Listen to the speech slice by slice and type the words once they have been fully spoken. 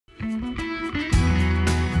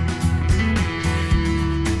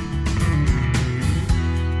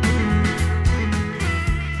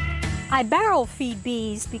I barrel feed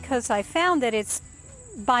bees because I found that it's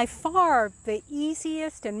by far the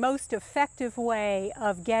easiest and most effective way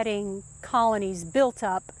of getting colonies built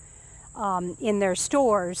up in their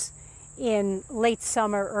stores in late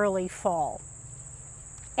summer, early fall.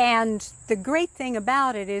 And the great thing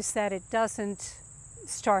about it is that it doesn't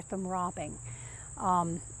start them robbing.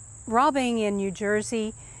 Robbing in New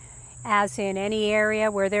Jersey, as in any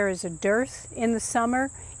area where there is a dearth in the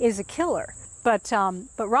summer, is a killer. But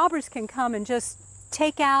robbers can come and just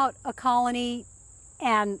take out a colony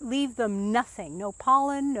and leave them nothing. No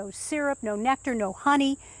pollen, no syrup, no nectar, no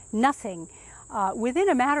honey, nothing, within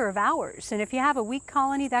a matter of hours. And if you have a weak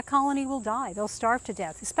colony, that colony will die. They'll starve to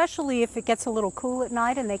death, especially if it gets a little cool at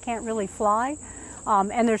night and they can't really fly,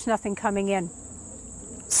 and there's nothing coming in.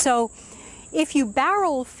 So if you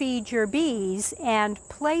barrel feed your bees and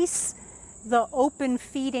place the open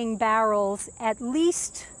feeding barrels at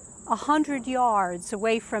least 100 yards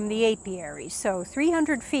away from the apiary, so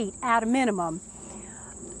 300 feet at a minimum,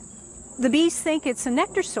 the bees think it's a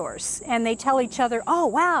nectar source, and they tell each other, oh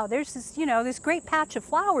wow, there's this, this great patch of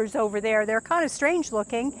flowers over there. They're kind of strange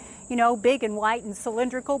looking, big and white and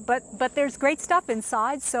cylindrical, but there's great stuff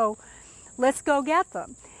inside, so let's go get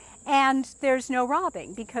them. And there's no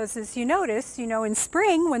robbing, because as you notice, in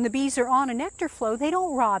spring when the bees are on a nectar flow, they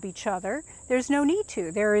don't rob each other. There's no need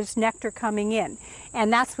to. There is nectar coming in,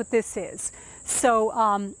 and that's what this is. So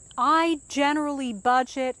I generally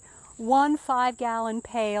budget 1 5-gallon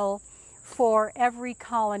pail for every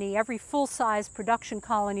colony, every full-size production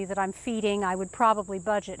colony that I'm feeding. I would probably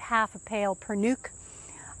budget half a pail per nuke.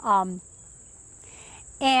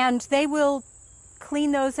 And they will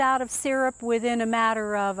clean those out of syrup within a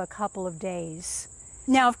matter of a couple of days.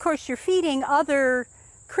 Now, of course, you're feeding other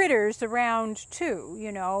critters around too.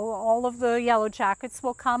 All of the yellow jackets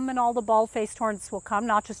will come and all the bald-faced hornets will come,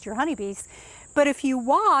 not just your honeybees. But if you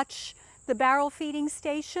watch the barrel feeding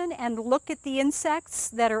station and look at the insects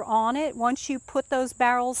that are on it, once you put those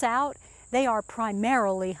barrels out, they are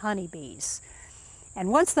primarily honeybees.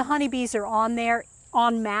 And once the honeybees are on there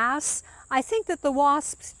en masse, I think that the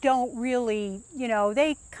wasps don't really,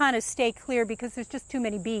 they kind of stay clear because there's just too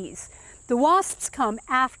many bees. The wasps come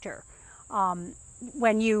after,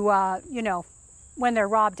 when when they're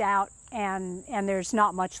robbed out and there's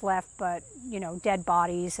not much left but, dead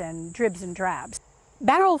bodies and dribs and drabs.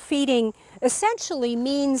 Barrel feeding essentially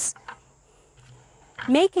means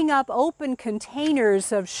making up open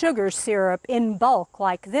containers of sugar syrup in bulk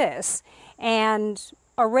like this and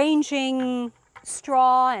arranging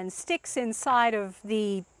straw and sticks inside of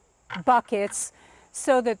the buckets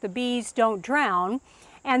so that the bees don't drown,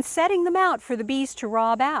 and setting them out for the bees to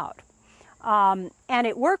rob out. And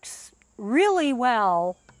it works really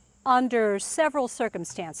well under several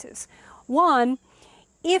circumstances. One,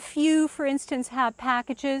 if you, for instance, have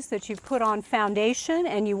packages that you've put on foundation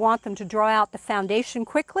and you want them to draw out the foundation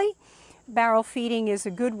quickly, barrel feeding is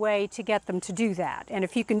a good way to get them to do that. And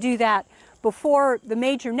if you can do that before the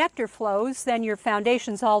major nectar flows, then your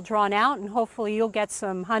foundation's all drawn out and hopefully you'll get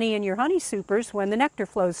some honey in your honey supers when the nectar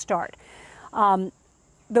flows start.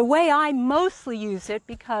 The way I mostly use it,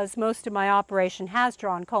 because most of my operation has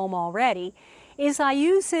drawn comb already, is I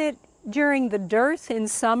use it during the dearth in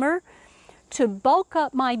summer to bulk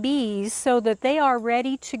up my bees so that they are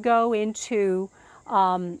ready to go into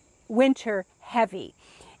winter heavy.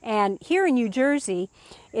 And here in New Jersey,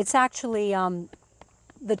 it's actually,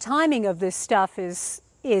 the timing of this stuff is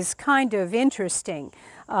kind of interesting.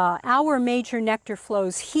 Our major nectar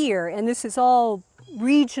flows here, and this is all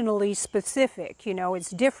regionally specific, it's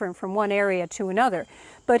different from one area to another.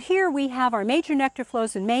 But here we have our major nectar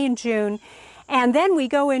flows in May and June, and then we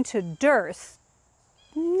go into dearth.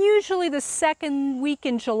 Usually the second week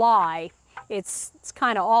in July. It's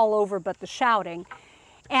kind of all over but the shouting.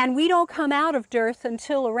 And we don't come out of dearth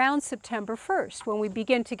until around September 1st, when we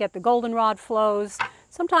begin to get the goldenrod flows.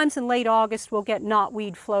 Sometimes in late August we'll get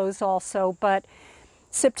knotweed flows also, but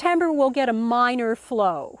September we'll get a minor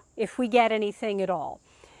flow, if we get anything at all.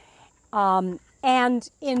 And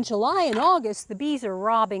in July and August, the bees are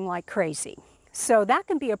robbing like crazy. So that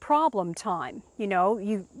can be a problem time.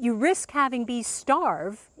 You risk having bees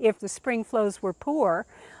starve if the spring flows were poor,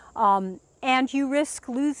 and you risk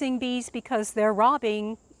losing bees because they're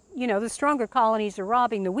robbing, the stronger colonies are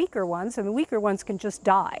robbing the weaker ones, and the weaker ones can just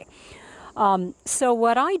die. So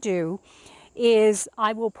what I do is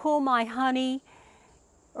I will pull my honey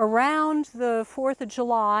around the 4th of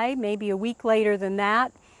July, maybe a week later than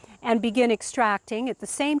that, and begin extracting. At the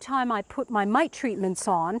same time, I put my mite treatments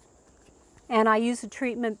on. And I use a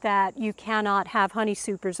treatment that you cannot have honey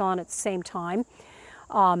supers on at the same time.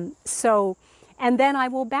 And then I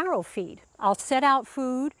will barrel feed. I'll set out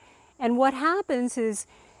food And what happens is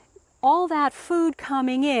all that food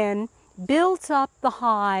coming in builds up the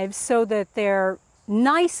hives so that they're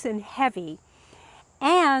nice and heavy,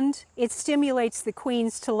 and it stimulates the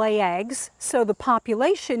queens to lay eggs, so the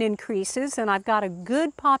population increases, and I've got a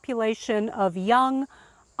good population of young,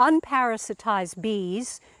 unparasitized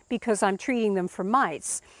bees because I'm treating them for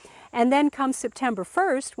mites. And then come September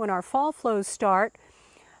 1st, when our fall flows start,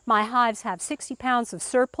 my hives have 60 pounds of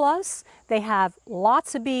surplus, they have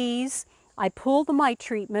lots of bees, I pull the mite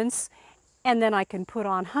treatments, and then I can put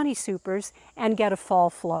on honey supers and get a fall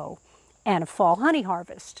flow and a fall honey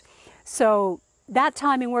harvest. So that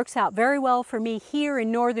timing works out very well for me here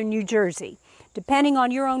in northern New Jersey. Depending on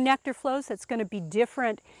your own nectar flows, that's going to be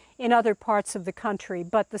different in other parts of the country.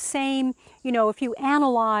 But the same, you know, if you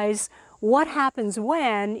analyze what happens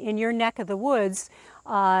when in your neck of the woods,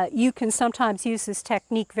 you can sometimes use this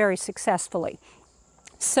technique very successfully.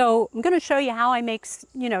 So I'm going to show you how I make,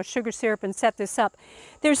 you know, sugar syrup and set this up.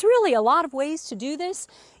 There's really a lot of ways to do this.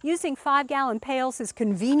 Using 5-gallon pails is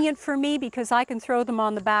convenient for me because I can throw them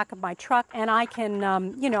on the back of my truck, and I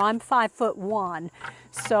can, you know, I'm 5'1",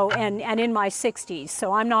 so and in my 60s,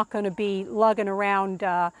 so I'm not going to be lugging around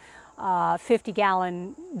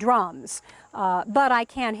 50-gallon drums. But I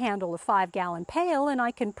can handle a 5-gallon pail, and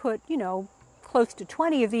I can put, you know, close to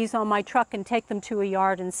 20 of these on my truck and take them to a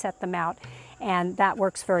yard and set them out. And that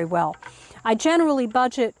works very well. I generally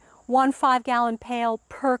budget 1 5-gallon pail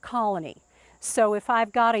per colony. So if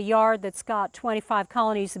I've got a yard that's got 25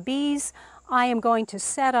 colonies of bees, I am going to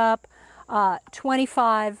set up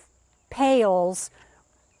 25 pails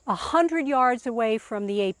 100 yards away from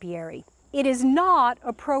the apiary. It is not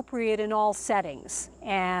appropriate in all settings,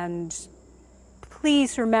 and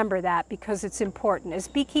please remember that because it's important. As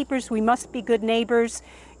beekeepers, we must be good neighbors.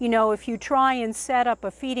 You know, if you try and set up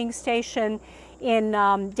a feeding station in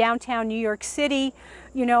downtown New York City,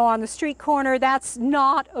 you know, on the street corner, that's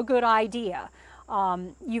not a good idea.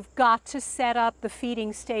 You've got to set up the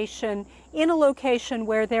feeding station in a location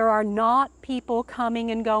where there are not people coming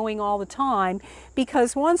and going all the time,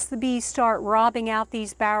 because once the bees start robbing out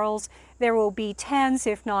these barrels, there will be tens,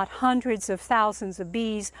 if not hundreds of thousands of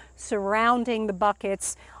bees surrounding the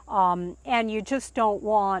buckets, and you just don't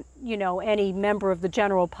want, you know, any member of the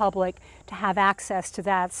general public to have access to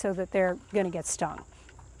that so that they're going to get stung.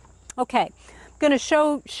 Okay, I'm going to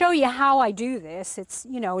show you how I do this. It's,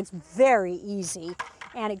 you know, it's very easy,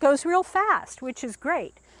 and it goes real fast, which is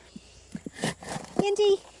great.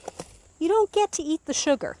 Indy, you don't get to eat the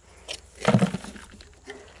sugar.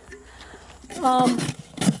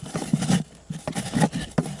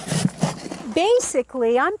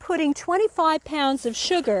 Basically, I'm putting 25 pounds of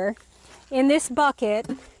sugar in this bucket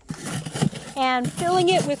and filling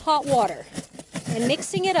it with hot water and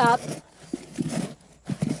mixing it up,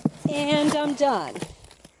 and I'm done.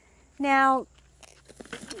 Now,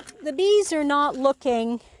 the bees are not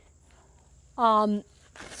looking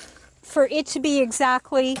for it to be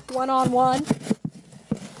exactly one-on-one.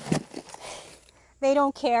 They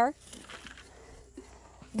don't care.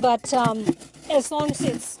 But as long as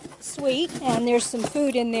it's sweet and there's some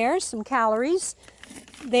food in there, some calories,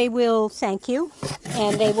 they will thank you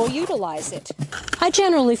and they will utilize it. I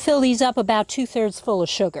generally fill these up about 2/3 full of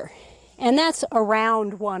sugar, and that's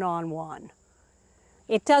around one-on-one.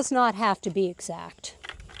 It does not have to be exact.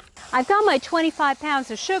 I've got my 25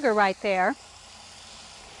 pounds of sugar right there,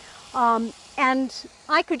 and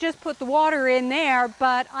I could just put the water in there,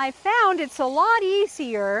 but I found it's a lot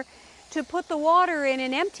easier to put the water in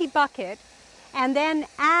an empty bucket and then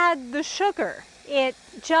add the sugar. It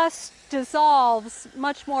just dissolves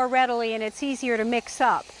much more readily and it's easier to mix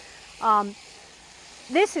up.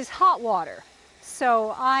 This is hot water,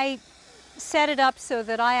 so I set it up so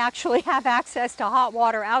that I actually have access to hot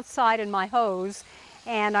water outside in my hose,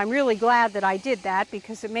 and I'm really glad that I did that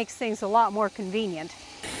because it makes things a lot more convenient.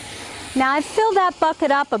 Now I've filled that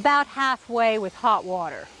bucket up about halfway with hot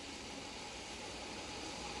water.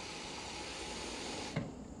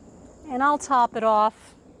 And I'll top it off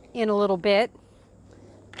in a little bit.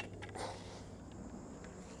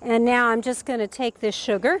 And now I'm just going to take this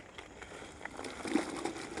sugar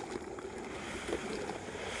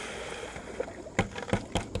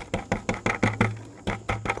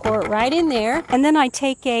pour it right in there, and then I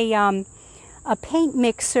take a paint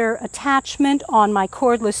mixer attachment on my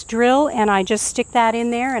cordless drill, and I just stick that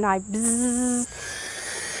in there, and I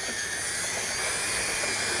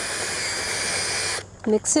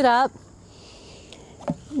mix it up.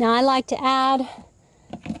 Now I like to add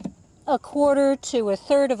 1/4 to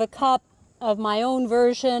 1/3 of a cup of my own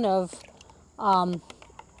version of,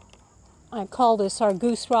 I call this our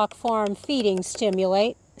Gooserock Farm feeding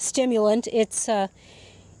stimulant.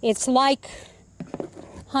 It's like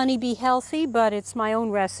Honeybee Healthy, but it's my own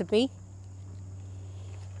recipe.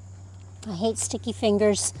 I hate sticky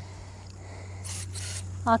fingers.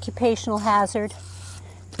 Occupational hazard.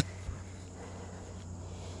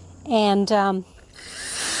 And I'm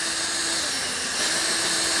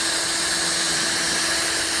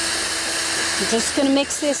just going to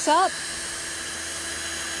mix this up.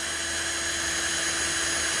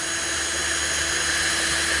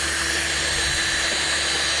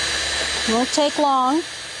 Won't take long.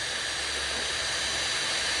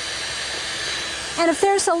 And if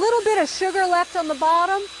there's a little bit of sugar left on the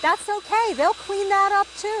bottom, that's okay. They'll clean that up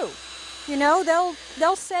too. You know,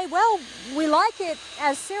 they'll say, well, we like it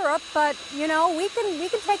as syrup, but you know, we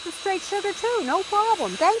can take the straight sugar too. No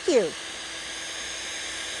problem. Thank you.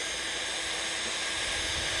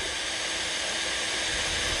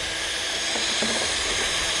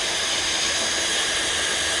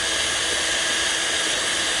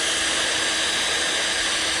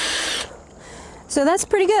 So that's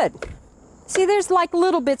pretty good. See, there's like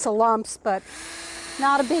little bits of lumps, but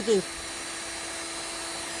not a biggie.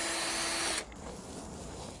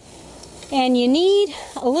 And you need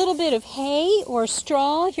a little bit of hay or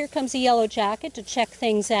straw. Here comes a yellow jacket to check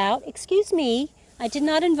things out. Excuse me, I did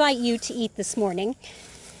not invite you to eat this morning.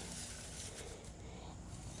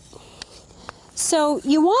 So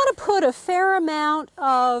you want to put a fair amount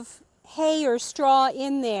of hay or straw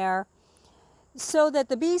in there so that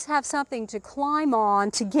the bees have something to climb on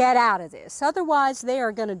to get out of this. Otherwise, they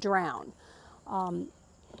are going to drown.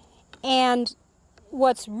 And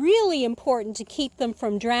what's really important to keep them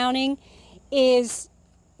from drowning is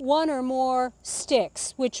one or more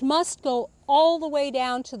sticks, which must go all the way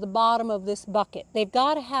down to the bottom of this bucket. They've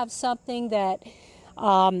got to have something that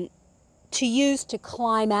to use to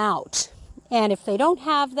climb out. And if they don't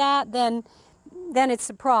have that, then it's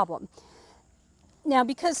a problem. Now,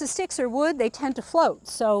 because the sticks are wood, they tend to float,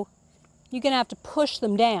 so you're going to have to push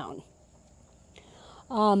them down.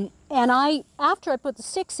 And after I put the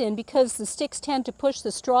sticks in, because the sticks tend to push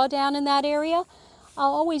the straw down in that area,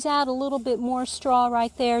 I'll always add a little bit more straw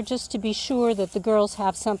right there just to be sure that the girls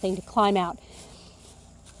have something to climb out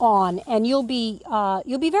on. And you'll be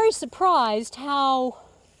very surprised how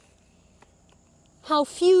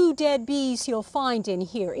few dead bees you'll find in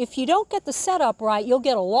here. If you don't get the setup right, you'll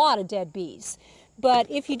get a lot of dead bees.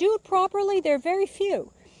 But if you do it properly, they're very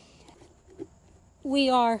few. We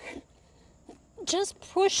are just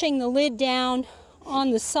pushing the lid down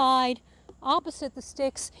on the side opposite the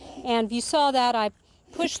sticks. And if you saw that, I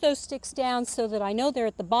pushed those sticks down so that I know they're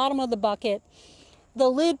at the bottom of the bucket. The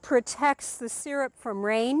lid protects the syrup from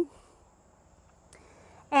rain.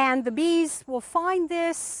 And the bees will find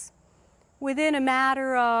this within a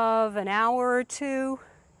matter of an hour or two.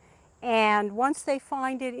 And once they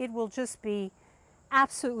find it, it will just be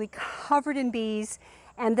absolutely covered in bees,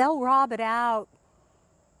 and they'll rob it out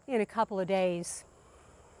in a couple of days.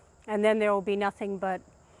 And then there will be nothing but,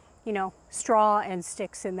 you know, straw and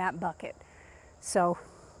sticks in that bucket. So,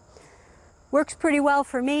 works pretty well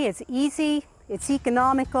for me. It's easy, it's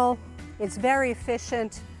economical, it's very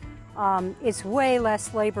efficient, it's way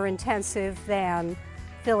less labor intensive than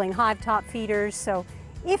filling hive top feeders. So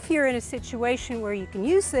if you're in a situation where you can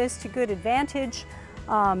use this to good advantage,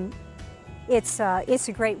 it's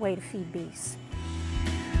a great way to feed bees.